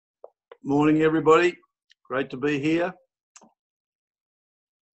Morning, everybody. Great to be here.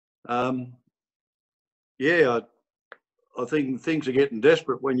 I think things are getting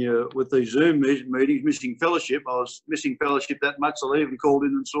desperate when you're with these Zoom meetings, missing fellowship. I was missing fellowship that much, so I even called in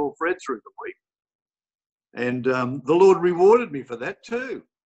and saw Fred through the week. And the Lord rewarded me for that too.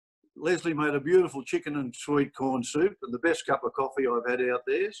 Leslie made a beautiful chicken and sweet corn soup and the best cup of coffee I've had out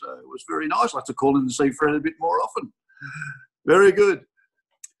there. So it was very nice. I'd like to call in and see Fred a bit more often. Very good.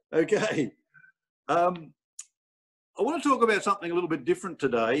 Okay. I want to talk about something a little bit different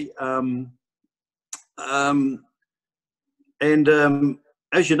today. As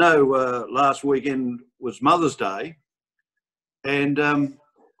you know, last weekend was Mother's Day. And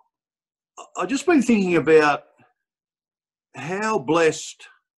I've just been thinking about how blessed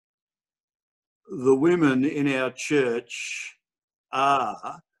the women in our church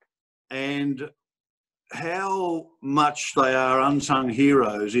are and how much they are unsung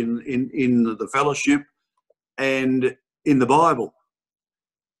heroes in the fellowship and in the Bible.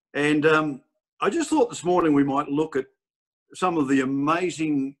 And I just thought this morning we might look at some of the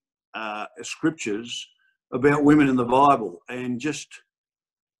amazing scriptures about women in the Bible, and just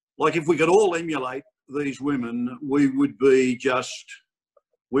like if we could all emulate these women, we would be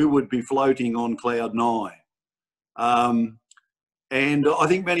floating on cloud nine. And I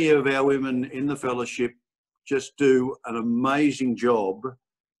think many of our women in the fellowship just do an amazing job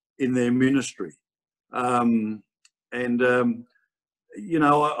in their ministry. You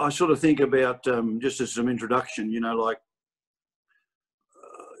know, I sort of think about, just as some introduction, you know, like,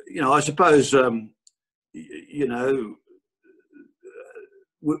 I suppose, you know,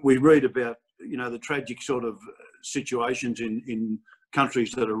 we read about, you know, the tragic sort of situations in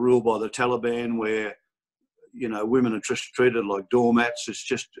countries that are ruled by the Taliban where, you know, women are just treated like doormats. It's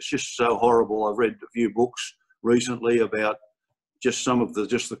just so horrible. I've read a few books recently about just some of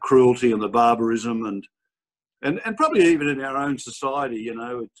the cruelty and the barbarism and probably even in our own society. You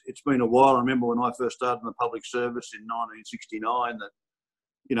know, it's been a while. I remember when I first started in the public service in 1969 that,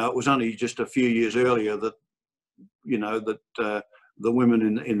 you know, it was only just a few years earlier that, you know, that the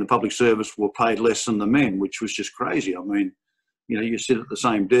women in the public service were paid less than the men, which was just crazy. I mean, you know, you sit at the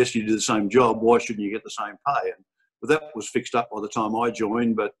same desk, you do the same job, why shouldn't you get the same pay? But that was fixed up by the time I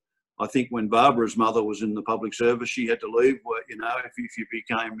joined. But I think when Barbara's mother was in the public service, she had to leave, you know, if you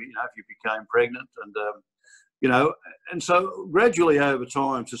became pregnant. And, you know, and so gradually over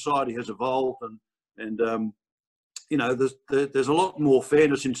time, society has evolved and you know, there's a lot more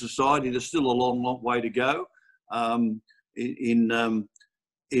fairness in society. There's still a long way to go you know,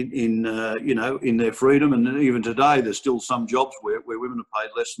 in their freedom. And even today, there's still some jobs where women are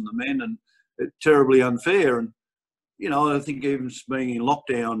paid less than the men, and it's terribly unfair. And, you know, I think even being in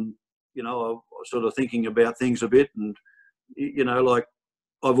lockdown, you know, I was sort of thinking about things a bit. And, you know, like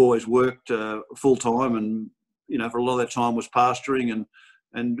I've always worked full time, and, you know, for a lot of that time was pastoring,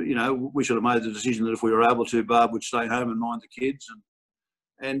 and you know, we sort of made the decision that if we were able to, Barb would stay home and mind the kids.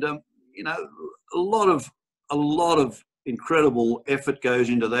 And you know, a lot of incredible effort goes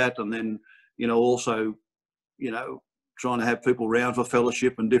into that. And then, you know, also, you know, trying to have people around for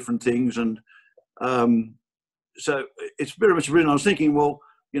fellowship and different things. And so it's very much written. I was thinking, well,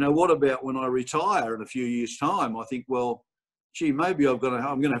 you know, what about when I retire in a few years' time? I think, well, gee, maybe I'm going to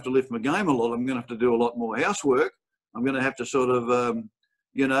have to lift my game a lot. I'm going to have to do a lot more housework. I'm going to have to sort of,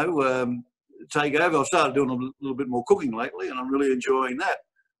 you know, take over. I've started doing a little bit more cooking lately, and I'm really enjoying that.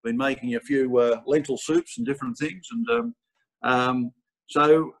 Been making a few lentil soups and different things, and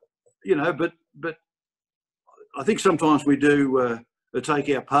so, you know, but I think sometimes we do take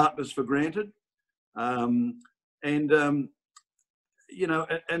our partners for granted, and you know,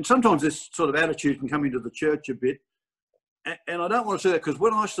 and sometimes this sort of attitude can come into the church a bit, and I don't want to say that, because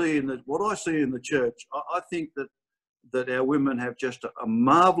what I see in the church, I think that our women have just a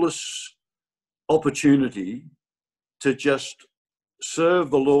marvellous opportunity to just serve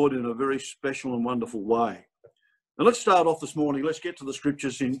the Lord in a very special and wonderful way. Now let's start off this morning. Let's get to the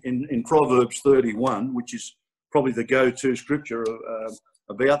scriptures in Proverbs 31, which is probably the go-to scripture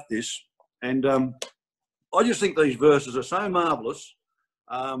about this. And I just think these verses are so marvellous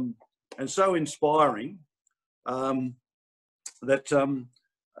and so inspiring that,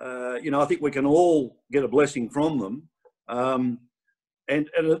 you know, I think we can all get a blessing from them. And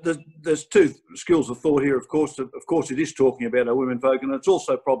there's two schools of thought here. Of course, it is talking about our women folk, and it's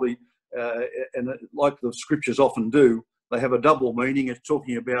also probably, and like the scriptures often do, they have a double meaning. It's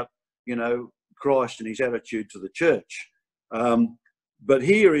talking about, you know, Christ and his attitude to the church. But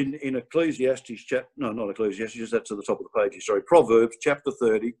here in Ecclesiastes, not Ecclesiastes, that's at the top of the page. Sorry, Proverbs chapter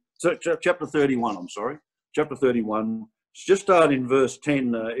 31. Chapter 31, Just start in verse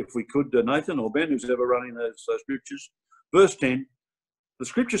 10, if we could, Nathan or Ben, who's ever running those scriptures. Verse 10, the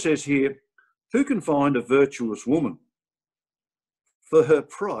scripture says here, who can find a virtuous woman? For her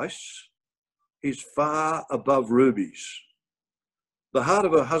price is far above rubies. The heart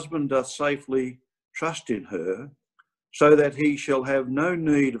of her husband doth safely trust in her, so that he shall have no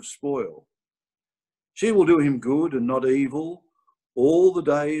need of spoil. She will do him good and not evil all the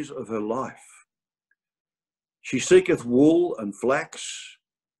days of her life. She seeketh wool and flax,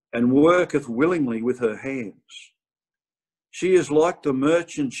 and worketh willingly with her hands. She is like the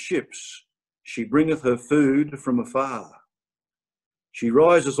merchant ships, she bringeth her food from afar. She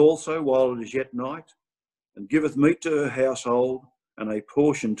rises also while it is yet night, and giveth meat to her household, and a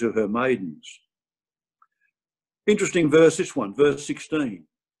portion to her maidens. Interesting verse, this one, verse 16.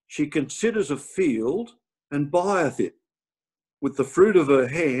 She considers a field and buyeth it. With the fruit of her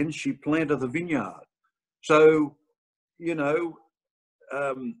hand she planteth a vineyard. So, you know,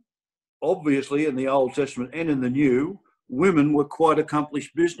 obviously in the Old Testament and in the New, women were quite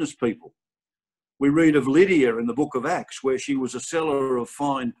accomplished business people. We read of Lydia in the book of Acts, where she was a seller of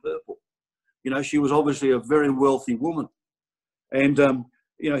fine purple. You know, she was obviously a very wealthy woman. And,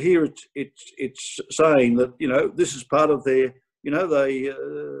 you know, here it's saying that, you know, this is part of their, you know,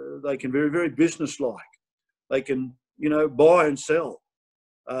 they can be very, very businesslike. They can, you know, buy and sell,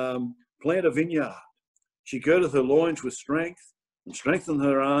 plant a vineyard. She girdeth her loins with strength, and strengtheneth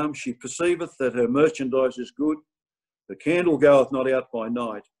her arms. She perceiveth that her merchandise is good. The candle goeth not out by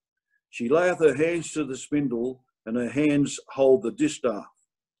night. She layeth her hands to the spindle, and her hands hold the distaff.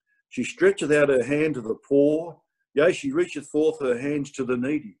 She stretcheth out her hand to the poor, yea, she reacheth forth her hands to the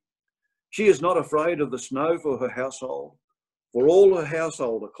needy. She is not afraid of the snow for her household, for all her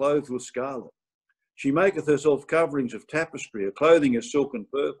household are clothed with scarlet. She maketh herself coverings of tapestry, her clothing is silk and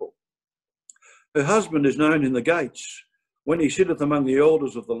purple. Her husband is known in the gates, when he sitteth among the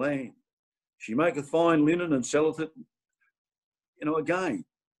elders of the land. She maketh fine linen and selleth it. You know, again,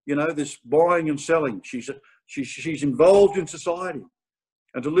 you know, this buying and selling. She's involved in society,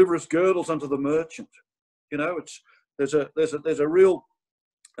 and delivereth girdles unto the merchant. You know, there's a real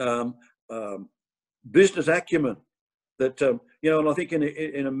business acumen that you know, and I think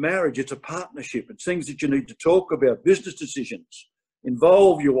in a marriage it's a partnership. It's things that you need to talk about, business decisions.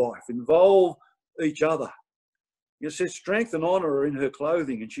 Involve your wife, involve each other. It says, strength and honour are in her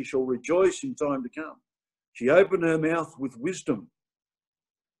clothing, and she shall rejoice in time to come. She opened her mouth with wisdom,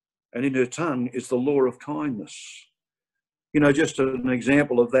 and in her tongue is the law of kindness. You know, just an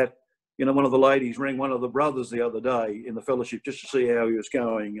example of that, you know, one of the ladies rang one of the brothers the other day in the fellowship just to see how he was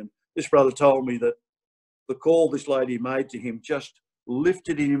going. And this brother told me that the call this lady made to him just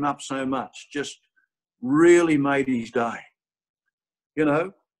lifted him up so much, just really made his day. You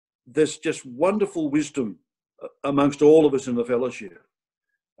know, there's just wonderful wisdom amongst all of us in the fellowship.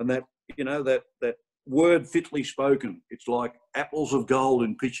 And that, you know, that word fitly spoken, it's like apples of gold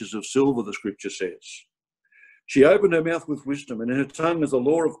in pitchers of silver, the scripture says. She opened her mouth with wisdom, and in her tongue is the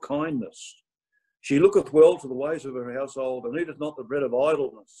law of kindness. She looketh well to the ways of her household, and eateth not the bread of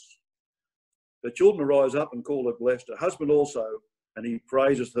idleness. Her children arise up and call her blessed, her husband also, and he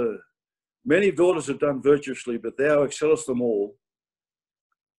praiseth her. Many daughters have done virtuously, but thou excellest them all.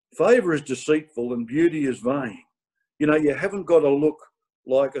 Favour is deceitful and beauty is vain. You know, you haven't got to look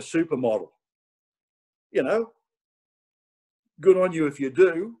like a supermodel. You know, good on you if you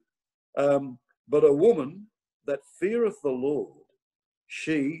do. But a woman that feareth the Lord,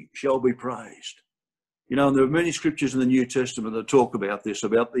 she shall be praised. You know, and there are many scriptures in the New Testament that talk about this,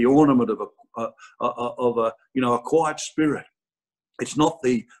 about the ornament of a you know, a quiet spirit. It's not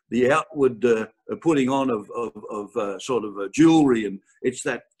the outward putting on of sort of jewelry, and it's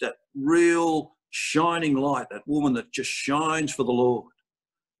that real shining light, that woman that just shines for the Lord,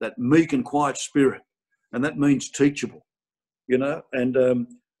 that meek and quiet spirit, and that means teachable, you know. And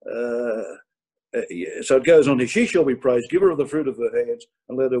so it goes on here. She shall be praised, give her of the fruit of her hands,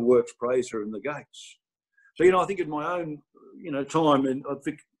 and let her works praise her in the gates. So, you know, I think in my own, you know, time, and I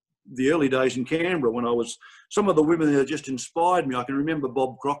think the early days in Canberra, when I was, some of the women there just inspired me. I can remember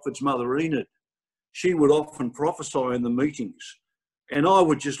Bob Crockford's mother, Enid. She would often prophesy in the meetings, and I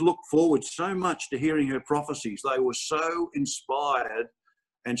would just look forward so much to hearing her prophecies. They were so inspired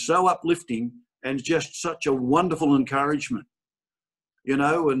and so uplifting, and just such a wonderful encouragement, you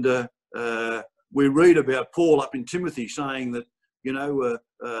know. And we read about Paul up in Timothy saying that, you know,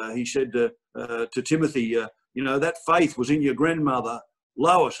 he said to Timothy, you know, that faith was in your grandmother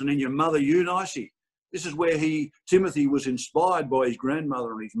Lois and in your mother Eunice. This is where Timothy was inspired by his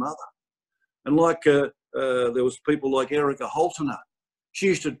grandmother and his mother. And like there was people like Erica Holtoner. She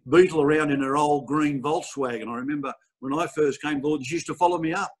used to beetle around in her old green Volkswagen. I remember when I first came to the Lord, she used to follow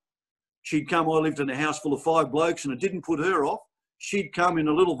me up. She'd come, I lived in a house full of 5 blokes, and it didn't put her off. She'd come in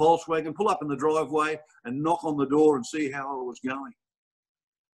a little Volkswagen, pull up in the driveway and knock on the door and see how I was going.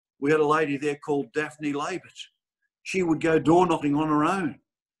 We had a lady there called Daphne Labert. She would go door knocking on her own.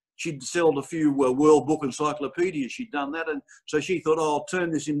 She'd sold a few World Book encyclopedias. She'd done that. And so she thought, oh, I'll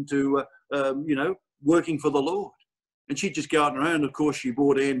turn this into, working for the Lord. And she'd just go out on her own. Of course, she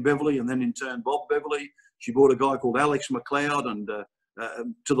bought Anne Beverley and then in turn Bob Beverley. She bought a guy called Alex McLeod and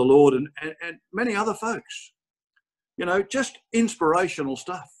to the Lord and many other folks. You know, just inspirational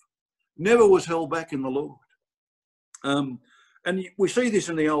stuff. Never was held back in the Lord. And we see this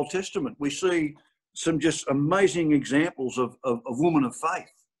in the Old Testament. We see some just amazing examples of women of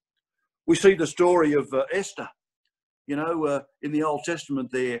faith. We see the story of Esther, you know, in the Old Testament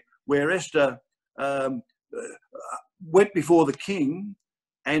there, where Esther went before the king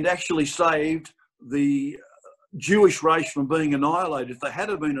and actually saved the Jewish race from being annihilated. If they had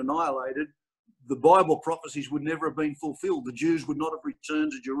been annihilated, the Bible prophecies would never have been fulfilled. The Jews would not have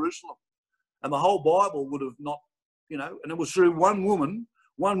returned to Jerusalem. And the whole Bible would have not, you know, and it was through one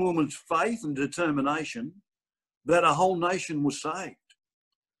woman's faith and determination that a whole nation was saved.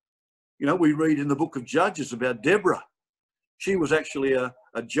 You know, we read in the book of Judges about Deborah. She was actually a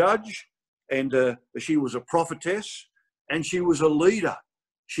judge, and she was a prophetess, and she was a leader.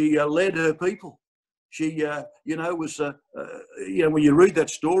 She led her people. She, was, when you read that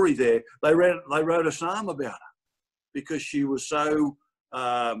story there, they wrote a psalm about her because she was so,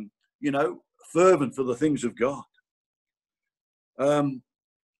 fervent for the things of God.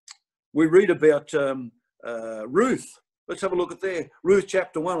 We read about Ruth. Let's have a look at there. Ruth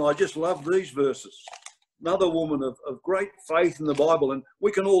chapter 1. I just love these verses. Another woman of great faith in the Bible, and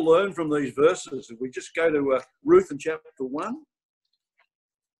we can all learn from these verses. If we just go to Ruth in chapter 1.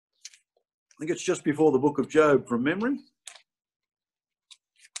 I think it's just before the book of Job from memory.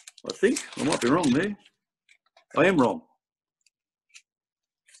 I think. I might be wrong there. I am wrong.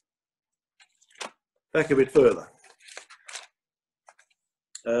 Back a bit further.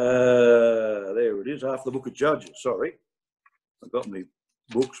 There it is, after the book of Judges. Sorry. I've got my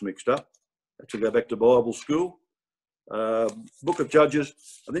books mixed up. I had to go back to Bible school. Book of Judges.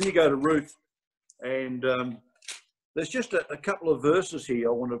 And then you go to Ruth. And there's just a couple of verses here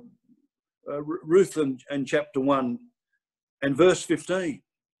I want to... Ruth and chapter 1 and verse 15.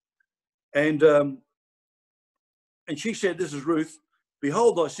 And she said, this is Ruth,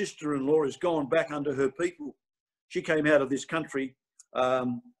 behold, thy sister-in-law is gone back unto her people. She came out of this country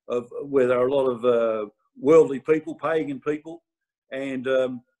where there are a lot of worldly people, pagan people, and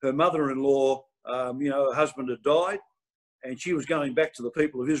her mother-in-law, her husband had died, and she was going back to the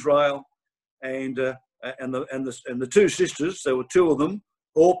people of Israel, and the two sisters, there were two of them,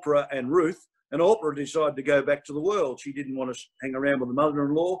 Orpah and Ruth, and Orpah decided to go back to the world. She didn't want to hang around with the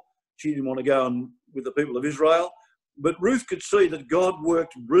mother-in-law. She didn't want to go on with the people of Israel. But Ruth could see that God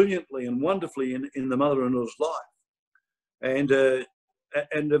worked brilliantly and wonderfully in the mother-in-law's life. And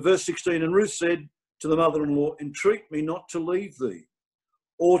verse 16, and Ruth said to the mother-in-law, entreat me not to leave thee,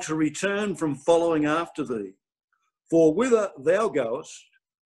 or to return from following after thee. For whither thou goest,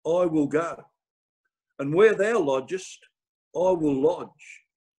 I will go, and where thou lodgest, I will lodge.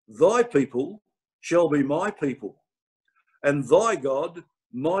 Thy people shall be my people, and thy God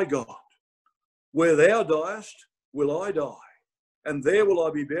my God. Where thou diest, will I die, and there will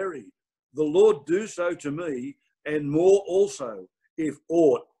I be buried. The Lord do so to me, and more also, if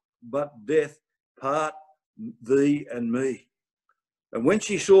aught but death part thee and me. And when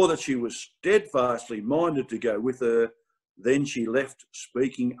she saw that she was steadfastly minded to go with her, then she left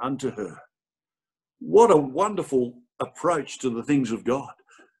speaking unto her. What a wonderful approach to the things of God.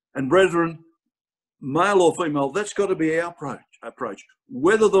 And brethren, male or female, that's got to be our approach.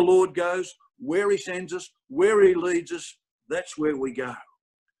 Whether the Lord goes, where he sends us, where he leads us, that's where we go.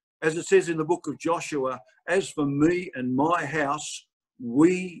 As it says in the book of Joshua, as for me and my house,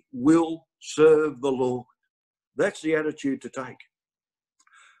 we will serve the Lord. That's the attitude to take.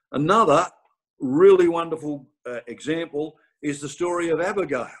 Another really wonderful example is the story of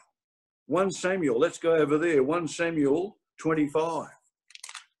Abigail. 1 Samuel, let's go over there, 1 Samuel 25.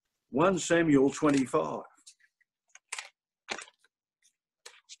 1 Samuel 25.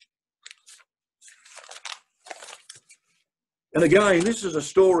 And again, this is a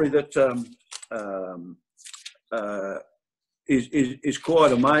story that is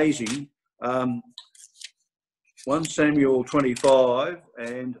quite amazing. 1 Samuel 25,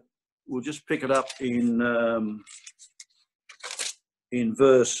 and we'll just pick it up in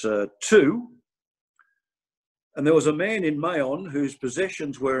verse 2. And there was a man in Maon whose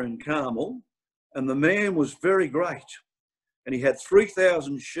possessions were in Carmel, And the man was very great. And he had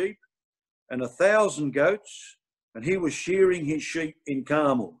 3,000 sheep and 1,000 goats, and he was shearing his sheep in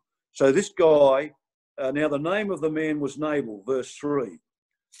Carmel. So this guy, now the name of the man was Nabal, verse 3.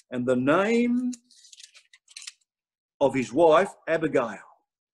 And the name of his wife, Abigail.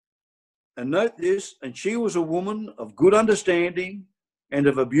 And note this, and she was a woman of good understanding and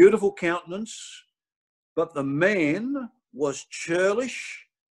of a beautiful countenance, but the man was churlish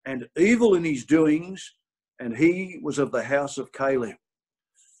and evil in his doings, and he was of the house of Caleb.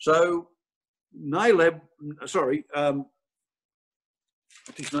 So Nabal, what's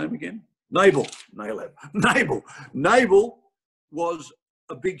his name again? Nabal was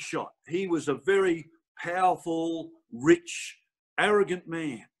a big shot. He was a very powerful, rich, arrogant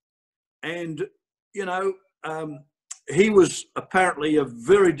man. And, you know, he was apparently a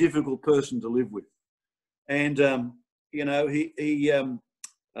very difficult person to live with. And, you know,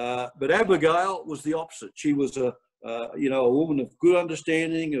 but Abigail was the opposite. She was a woman of good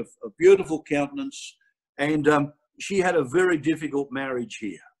understanding, of beautiful countenance, and she had a very difficult marriage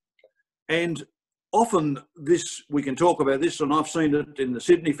here. And often we can talk about this, and I've seen it in the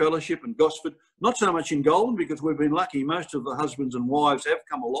Sydney Fellowship and Gosford, not so much in Goulburn because we've been lucky. Most of the husbands and wives have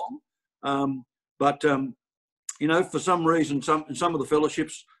come along. You know, for some reason, in some of the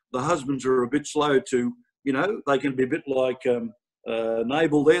fellowships, the husbands are a bit slow to, you know, they can be a bit like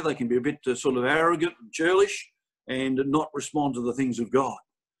Nabal there. They can be a bit sort of arrogant and churlish and not respond to the things of God.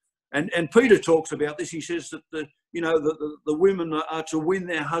 And Peter talks about this. He says that the women are to win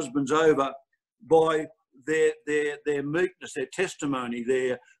their husbands over by their meekness, their testimony,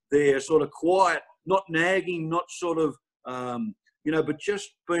 their sort of quiet, not nagging, not sort of but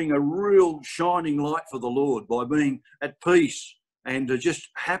just being a real shining light for the Lord, by being at peace and just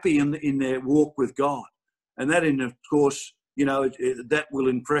happy in their walk with God. And that, of course, you know, that will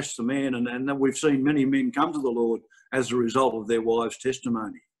impress the man. And we've seen many men come to the Lord as a result of their wives'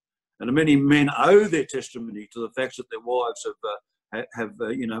 testimony. And many men owe their testimony to the fact that their wives have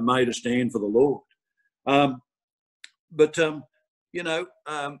made a stand for the Lord.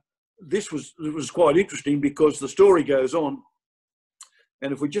 This was quite interesting because the story goes on.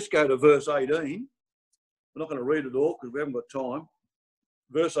 And if we just go to verse 18, we're not going to read it all because we haven't got time.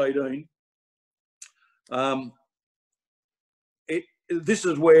 Verse 18. This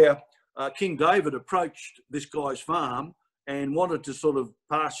is where King David approached this guy's farm and wanted to sort of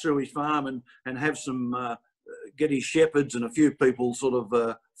pass through his farm and have some, get his shepherds and a few people sort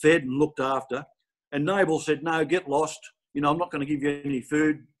of fed and looked after. And Nabal said, no, get lost. You know, I'm not going to give you any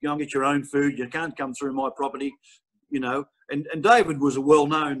food. Go and get your own food. You can't come through my property, you know. And David was a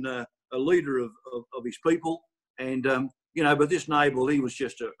well-known a leader of his people. And, but this Nabal, he was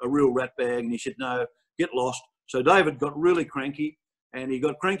just a real ratbag. And he said, no, get lost. So David got really cranky, and he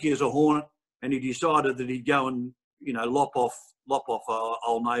got cranky as a hornet, and he decided that he'd go and, you know, lop off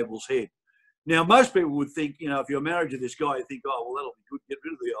old Nabal's head. Now, most people would think, you know, if you're married to this guy, you think, oh, well, that'll be good, get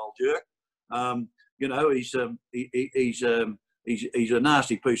rid of the old jerk. He's a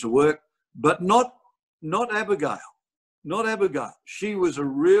nasty piece of work, but not Abigail. Not Abigail. She was a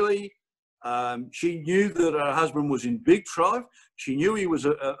really, she knew that her husband was in big trouble. She knew he was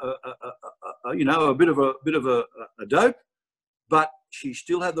a bit of a dope, but she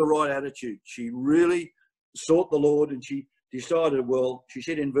still had the right attitude. She really sought the Lord, and she decided, well, she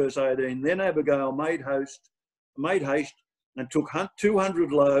said in verse 18, then Abigail made haste and took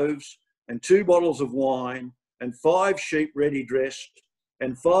 200 loaves and 2 bottles of wine and 5 sheep ready dressed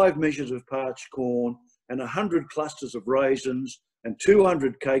and 5 measures of parched corn and 100 clusters of raisins and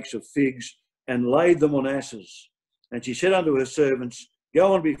 200 cakes of figs, and laid them on asses. And she said unto her servants,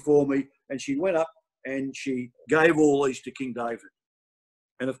 go on before me. And she went up and she gave all these to King David.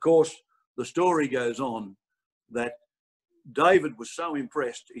 And of course, the story goes on that David was so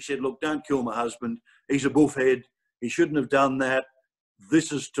impressed. He said, look, don't kill my husband. He's a buffhead. He shouldn't have done that.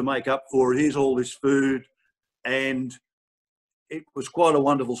 This is to make up for it. Here's all this food. And it was quite a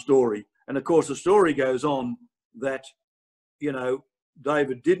wonderful story. And of course, the story goes on that, you know,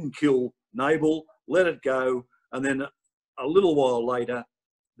 David didn't kill Nabal, let it go. And then a little while later,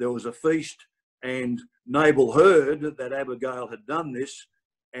 there was a feast, and Nabal heard that Abigail had done this,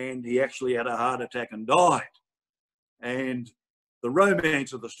 and he actually had a heart attack and died. And the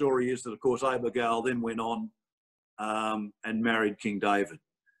romance of the story is that, of course, Abigail then went on and married King David.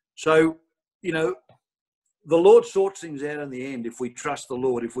 So, you know, the Lord sorts things out in the end if we trust the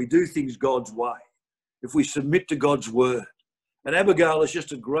Lord, if we do things God's way, if we submit to God's word. And Abigail is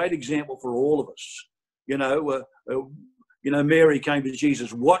just a great example for all of us. Mary came to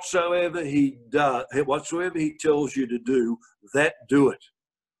Jesus, whatsoever he tells you to do, that do it.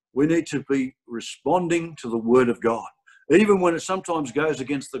 We need to be responding to the word of God, even when it sometimes goes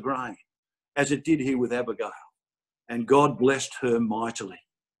against the grain, as it did here with Abigail. And God blessed her mightily.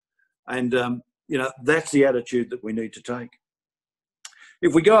 And, that's the attitude that we need to take.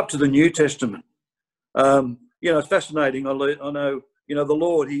 If we go up to the New Testament, it's fascinating. I know, the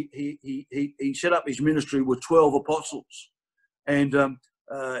Lord, he set up his ministry with 12 apostles. And,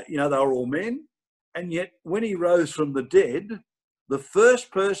 they were all men. And yet when he rose from the dead, the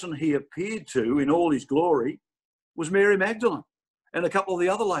first person he appeared to in all his glory was Mary Magdalene and a couple of the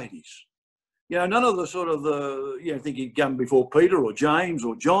other ladies. None of the think he'd come before Peter or James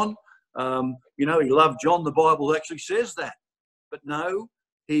or John. He loved John. The Bible actually says that. But no,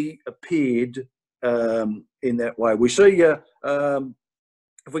 he appeared in that way. We see, if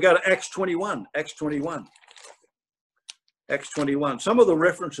we go to Acts 21, some of the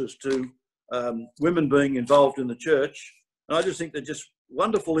references to women being involved in the church, and I just think they're just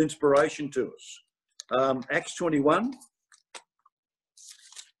wonderful inspiration to us. Acts 21,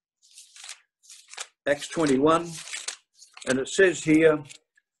 and it says here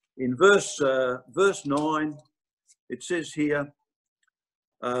in verse 9, it says here,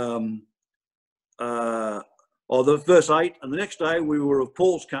 verse 8, and the next day we were of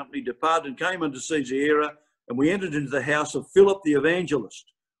Paul's company, departed and came unto Caesarea, and we entered into the house of Philip the evangelist,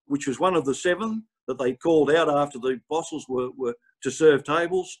 which was one of the 7 that they called out after the apostles were to serve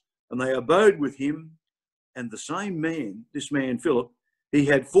tables, and they abode with him. And the same man, this man Philip, he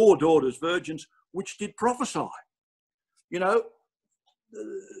had 4 daughters, virgins, which did prophesy. The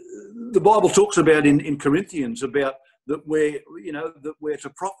Bible talks about in Corinthians about that we're to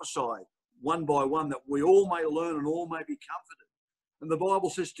prophesy one by one, that we all may learn and all may be comforted. And the Bible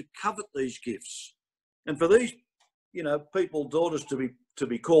says to covet these gifts. And for these, people, daughters, to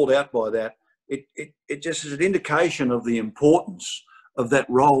be called out by that, it just is an indication of the importance of that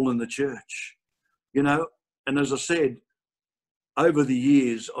role in the church. And as I said, over the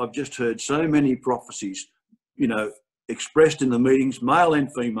years, I've just heard so many prophecies, expressed in the meetings, male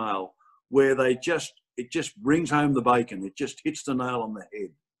and female, where it just brings home the bacon. It just hits the nail on the head.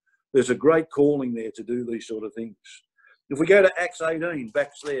 There's a great calling there to do these sort of things. If we go to Acts 18,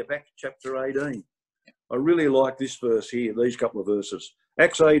 back to chapter 18, I really like this verse here, these couple of verses.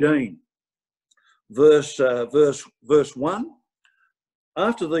 Acts 18, verse 1.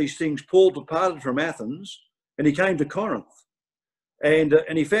 After these things, Paul departed from Athens, and he came to Corinth. And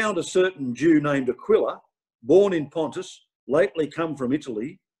he found a certain Jew named Aquila, born in Pontus, lately come from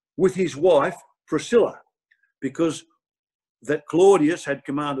Italy, with his wife Priscilla, because that Claudius had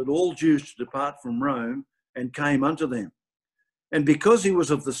commanded all Jews to depart from Rome, and came unto them. And because he was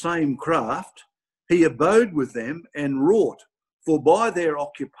of the same craft, he abode with them and wrought, for by their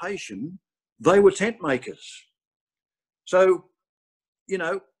occupation they were tent makers. So,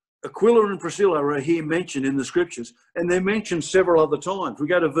 Aquila and Priscilla are here mentioned in the scriptures, and they're mentioned several other times. We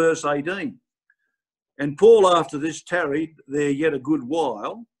go to verse 18. And Paul after this tarried there yet a good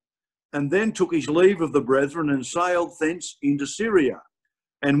while, and then took his leave of the brethren and sailed thence into Syria.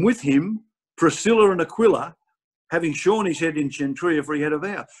 And with him Priscilla and Aquila, having shorn his head in Centuria, for he had a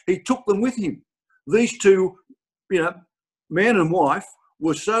vow. He took them with him. These two, man and wife,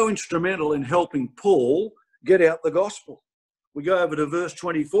 were so instrumental in helping Paul get out the gospel. We go over to verse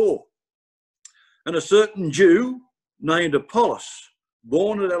 24. And a certain Jew named Apollos,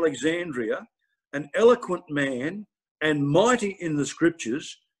 born at Alexandria, an eloquent man and mighty in the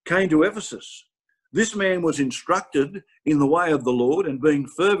scriptures, came to Ephesus. This man was instructed in the way of the Lord, and being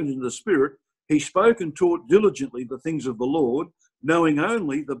fervent in the Spirit, he spoke and taught diligently the things of the Lord, knowing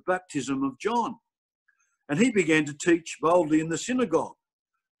only the baptism of John. And he began to teach boldly in the synagogue,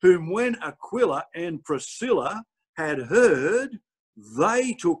 whom when Aquila and Priscilla had heard,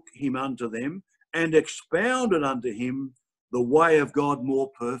 they took him unto them and expounded unto him the way of God more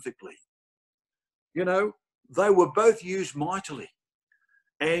perfectly. They were both used mightily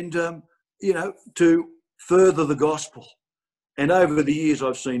and, to further the gospel. And over the years,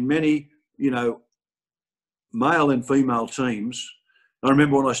 I've seen many, male and female teams. I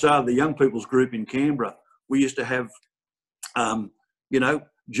remember when I started the young people's group in Canberra, we used to have,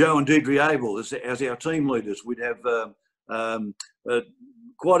 Joe and Deidre Abel as our team leaders. We'd have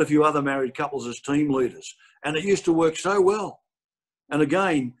quite a few other married couples as team leaders. And it used to work so well. And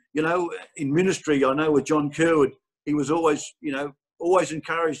again, in ministry, I know with John Kerwood, he was always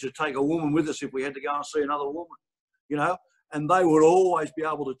encouraged to take a woman with us if we had to go and see another woman, and they would always be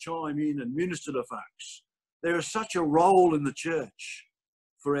able to chime in and minister to folks. There is such a role in the church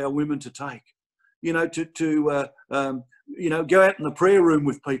for our women to take, to go out in the prayer room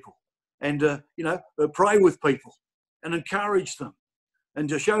with people and, pray with people and encourage them. and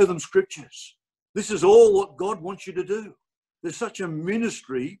to show them scriptures. This is all what God wants you to do. There's such a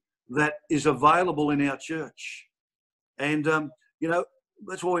ministry that is available in our church. And, you know,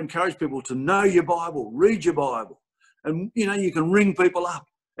 that's why I encourage people to know your Bible, read your Bible. And, you know, you can ring people up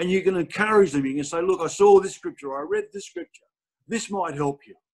and you can encourage them. You can say, look, I saw this scripture, I read this scripture. This might help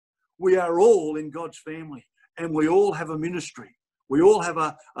you. We are all in God's family and we all have a ministry. We all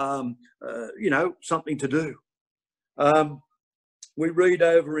have you know, something to do. We read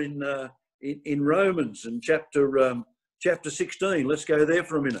over in Romans in chapter 16. Let's go there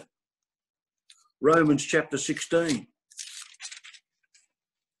for a minute. Romans chapter 16.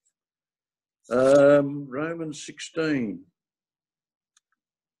 Romans 16.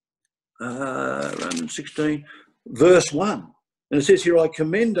 Romans 16, verse 1. And it says here, I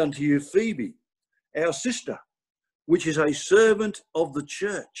commend unto you Phoebe, our sister, which is a servant of the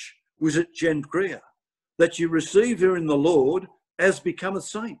church, was at Genchrea, that you receive her in the Lord as becometh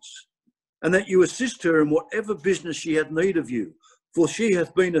saints, and that you assist her in whatever business she hath need of you. For she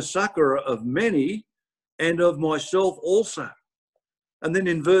hath been a succourer of many, and of myself also. And then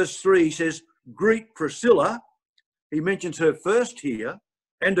in verse 3 he says, greet Priscilla. He mentions her first here,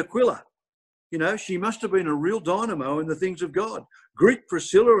 and Aquila. You know, she must have been a real dynamo in the things of God. Greet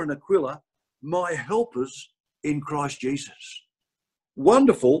Priscilla and Aquila, my helpers in Christ Jesus.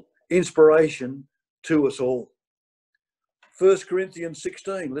 Wonderful inspiration to us all. 1 Corinthians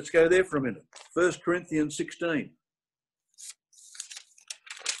 16. Let's go there for a minute. 1 Corinthians 16.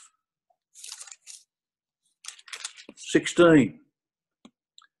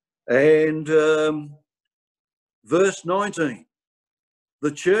 And verse 19.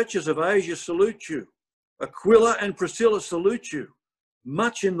 The churches of Asia salute you. Aquila and Priscilla salute you,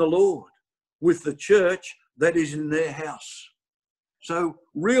 much in the Lord, with the church that is in their house. So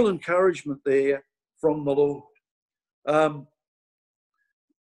real encouragement there from the Lord.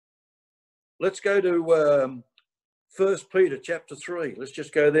 Let's go to 1 Peter chapter 3. Let's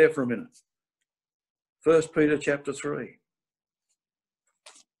just go there for a minute. 1 Peter chapter 3.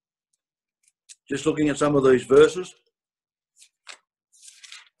 Just looking at some of these verses.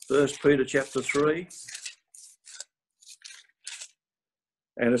 1 Peter chapter 3.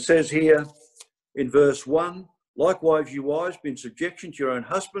 And it says here in verse 1, likewise you wives be in subjection to your own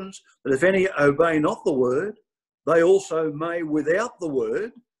husbands, that if any obey not the word, they also may without the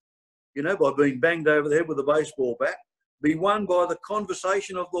word, you know, by being banged over the head with a baseball bat, be won by the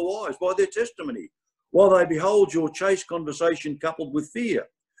conversation of the wise, by their testimony, while they behold your chaste conversation coupled with fear,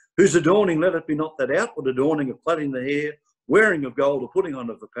 whose adorning let it be not that outward adorning of plaiting the hair, wearing of gold or putting on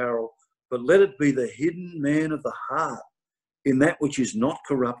of apparel, but let it be the hidden man of the heart, in that which is not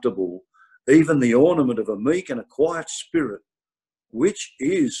corruptible, even the ornament of a meek and a quiet spirit, which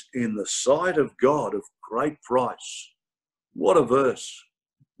is in the sight of God of great price. What a verse.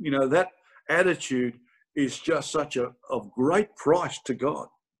 You know, that attitude is just such of great price to God.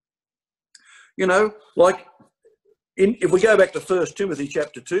 You know, like if we go back to 1 Timothy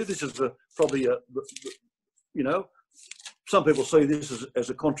chapter 2, this is probably you know, some people see this as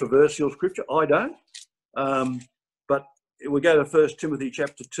a controversial scripture. I don't. But we go to 1 Timothy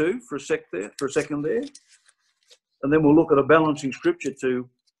chapter 2 for a second there. And then we'll look at a balancing scripture to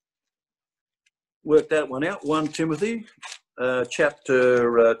work that one out. 1 Timothy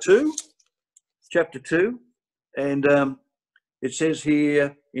chapter 2. And it says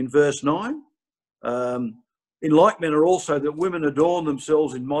here in verse 9, in like manner also that women adorn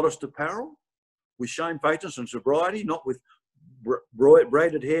themselves in modest apparel, with shamefacedness and sobriety, not with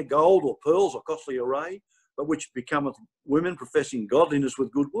braided hair, gold or pearls or costly array, but which becometh women professing godliness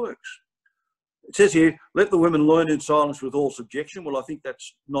with good works. It says here, let the women learn in silence with all subjection. Well, I think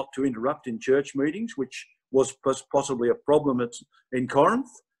that's not to interrupt in church meetings, which was possibly a problem in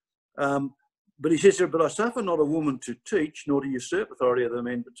Corinth. But he says here, but I suffer not a woman to teach, nor to usurp authority of the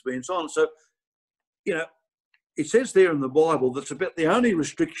men, but to be in silence. So, you know, it says there in the Bible that's about the only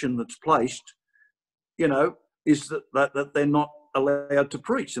restriction that's placed, you know, is that they're not allowed to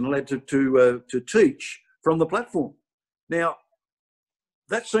preach and allowed to teach from the platform. Now,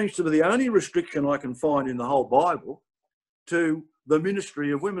 that seems to be the only restriction I can find in the whole Bible to the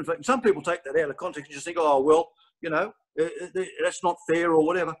ministry of women. Some people take that out of context and just think, oh, well, you know, that's not fair or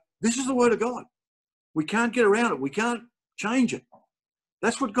whatever. This is the word of God. We can't get around it. We can't change it.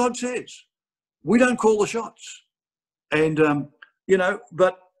 That's what God says. We don't call the shots. And, you know,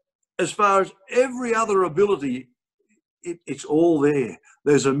 but as far as every other ability, it's all there.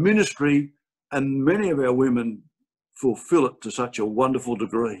 There's a ministry, and many of our women fulfill it to such a wonderful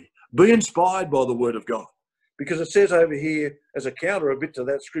degree. Be inspired by the word of God, because it says over here as a counter a bit to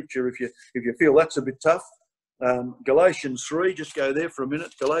that scripture, if you feel that's a bit tough, Galatians 3, just go there for a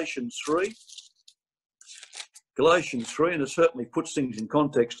minute. Galatians 3, and it certainly puts things in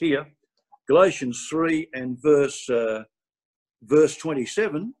context here. Galatians 3 and verse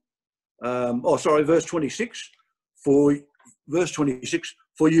 27. Verse 26. Verse 26.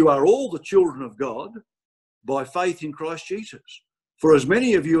 For you are all the children of God by faith in Christ Jesus. For as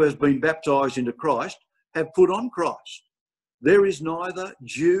many of you as been baptized into Christ have put on Christ. There is neither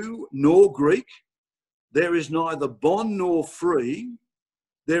Jew nor Greek. There is neither bond nor free.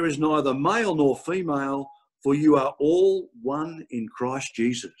 There is neither male nor female, for you are all one in Christ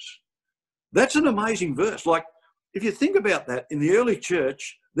Jesus. That's an amazing verse. Like, if you think about that, in the early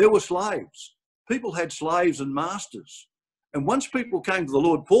church, there were slaves. People had slaves and masters. And once people came to the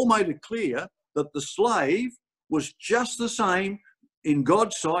Lord, Paul made it clear that the slave was just the same in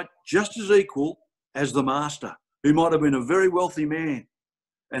God's sight, just as equal as the master, who might have been a very wealthy man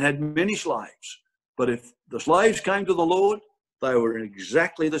and had many slaves. But if the slaves came to the Lord, they were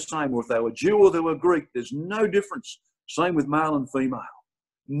exactly the same. Or if they were Jew or they were Greek, there's no difference. Same with male and female.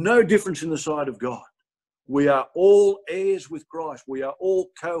 No difference in the sight of God. We are all heirs with Christ. We are all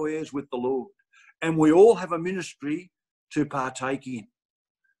co-heirs with the Lord. And we all have a ministry to partake in.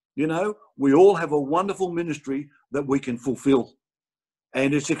 You know, we all have a wonderful ministry that we can fulfill.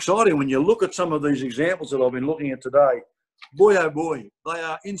 And it's exciting when you look at some of these examples that I've been looking at today. Boy, oh boy, they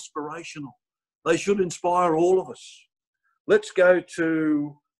are inspirational. They should inspire all of us. Let's go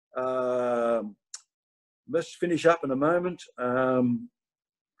to, let's finish up in a moment.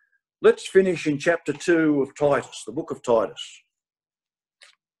 Let's finish in chapter 2 of Titus, the book of Titus.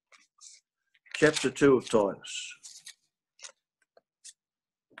 Chapter 2 of Titus.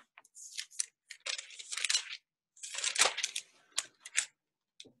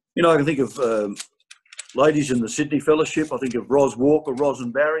 You know, I can think of ladies in the Sydney Fellowship. I think of Ros Walker, Ros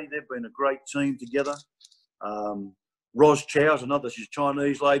and Barry. They've been a great team together. Ros Chow's another, she's a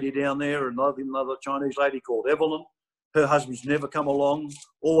Chinese lady down there, another Chinese lady called Evelyn. Her husband's never come along,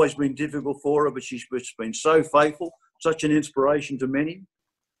 always been difficult for her, but she's been so faithful, such an inspiration to many.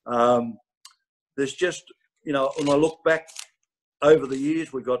 There's just, you know, when I look back over the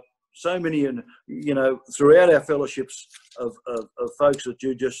years, we've got so many, you know, throughout our fellowships of folks that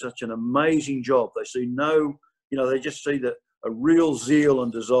do just such an amazing job. They see they just see that a real zeal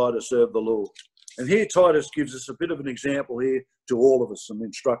and desire to serve the Lord. And here Titus gives us a bit of an example here to all of us, some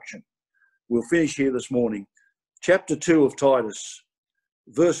instruction. We'll finish here this morning. Chapter 2 of Titus,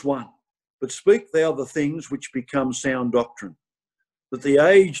 verse 1. But speak thou the things which become sound doctrine, that the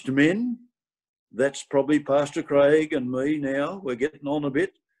aged men, that's probably Pastor Craig and me now, we're getting on a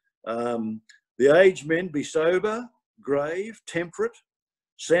bit. The aged men be sober, grave, temperate,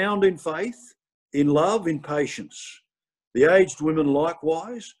 sound in faith, in love, in patience. The aged women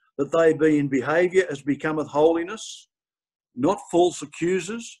likewise, that they be in behaviour as becometh holiness, not false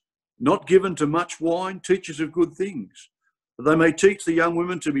accusers, not given to much wine, teachers of good things, that they may teach the young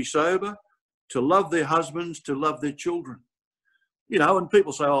women to be sober, to love their husbands, to love their children. You know, and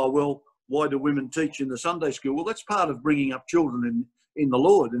people say, oh, well, why do women teach in the Sunday school? Well, that's part of bringing up children in the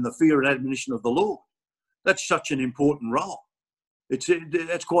Lord, in the fear and admonition of the Lord. That's such an important role.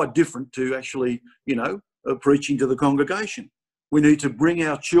 That's quite different to actually, you know, preaching to the congregation. We need to bring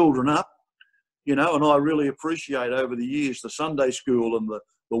our children up, you know, and I really appreciate over the years the Sunday school and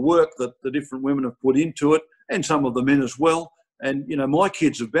the work that the different women have put into it, and some of the men as well. And, you know, my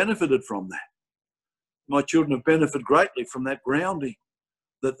kids have benefited from that. My children have benefited greatly from that grounding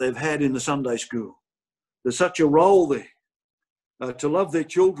that they've had in the Sunday school. There's such a role there to love their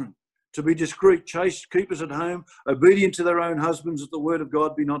children, to be discreet, chaste, keepers at home, obedient to their own husbands, that the word of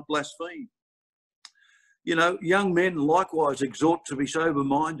God be not blasphemed. You know, young men likewise exhort to be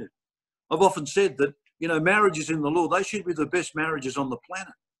sober-minded. I've often said that, you know, marriages in the Lord, they should be the best marriages on the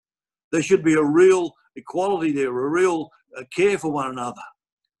planet. There should be a real equality there, a real care for one another,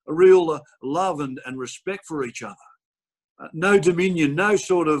 a real love and respect for each other. No dominion, no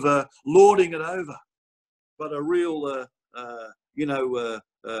sort of lording it over, but a real, a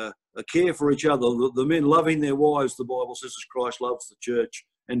care for each other. The men loving their wives, the Bible says, as Christ loves the church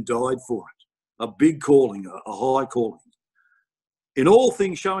and died for it. A big calling, a high calling. In all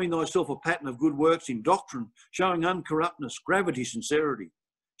things showing thyself a pattern of good works, in doctrine, showing uncorruptness, gravity, sincerity,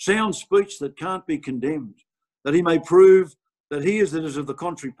 sound speech that can't be condemned, that he may prove that he that is of the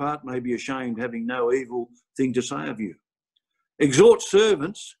contrary part may be ashamed, having no evil thing to say of you. Exhort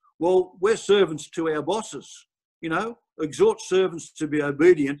servants. Well, we're servants to our bosses, you know. Exhort servants to be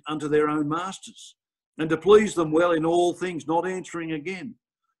obedient unto their own masters, and to please them well in all things, not answering again.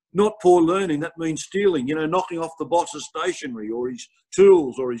 Not poor learning, that means stealing, you know, knocking off the boss's stationery or his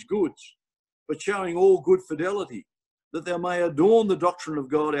tools or his goods. but showing all good fidelity, that thou may adorn the doctrine of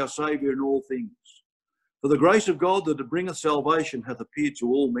God our Saviour in all things. For the grace of God that bringeth salvation hath appeared to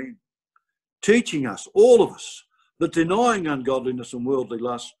all men, teaching us, all of us, that denying ungodliness and worldly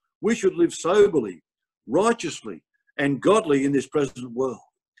lust, we should live soberly, righteously, and godly in this present world,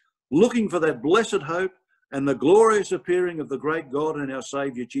 looking for that blessed hope and the glorious appearing of the great God and our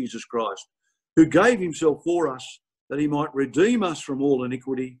Saviour Jesus Christ, who gave himself for us, that he might redeem us from all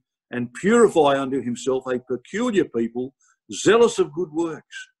iniquity and purify unto himself a peculiar people, zealous of good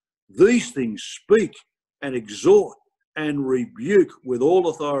works. These things speak and exhort and rebuke with all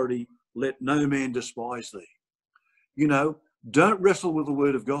authority. Let no man despise thee. You know, don't wrestle with the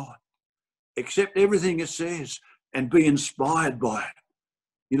word of God. Accept everything it says and be inspired by it.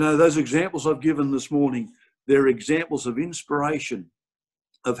 You know, those examples I've given this morning, they're examples of inspiration,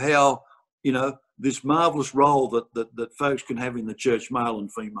 of how, you know, this marvellous role that folks can have in the church, male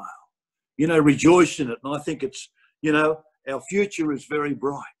and female. You know, rejoice in it. And I think it's, you know, our future is very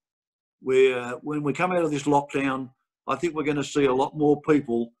bright. When we come out of this lockdown, I think we're going to see a lot more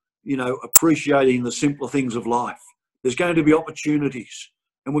people, you know, appreciating the simpler things of life. There's going to be opportunities,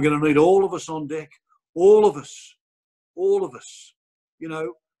 and we're going to need all of us on deck, all of us, you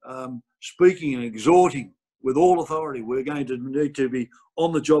know, speaking and exhorting with all authority. We're going to need to be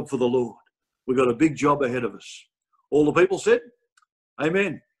on the job for the Lord. We've got a big job ahead of us. All the people said,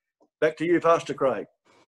 amen. Back to you, Pastor Craig.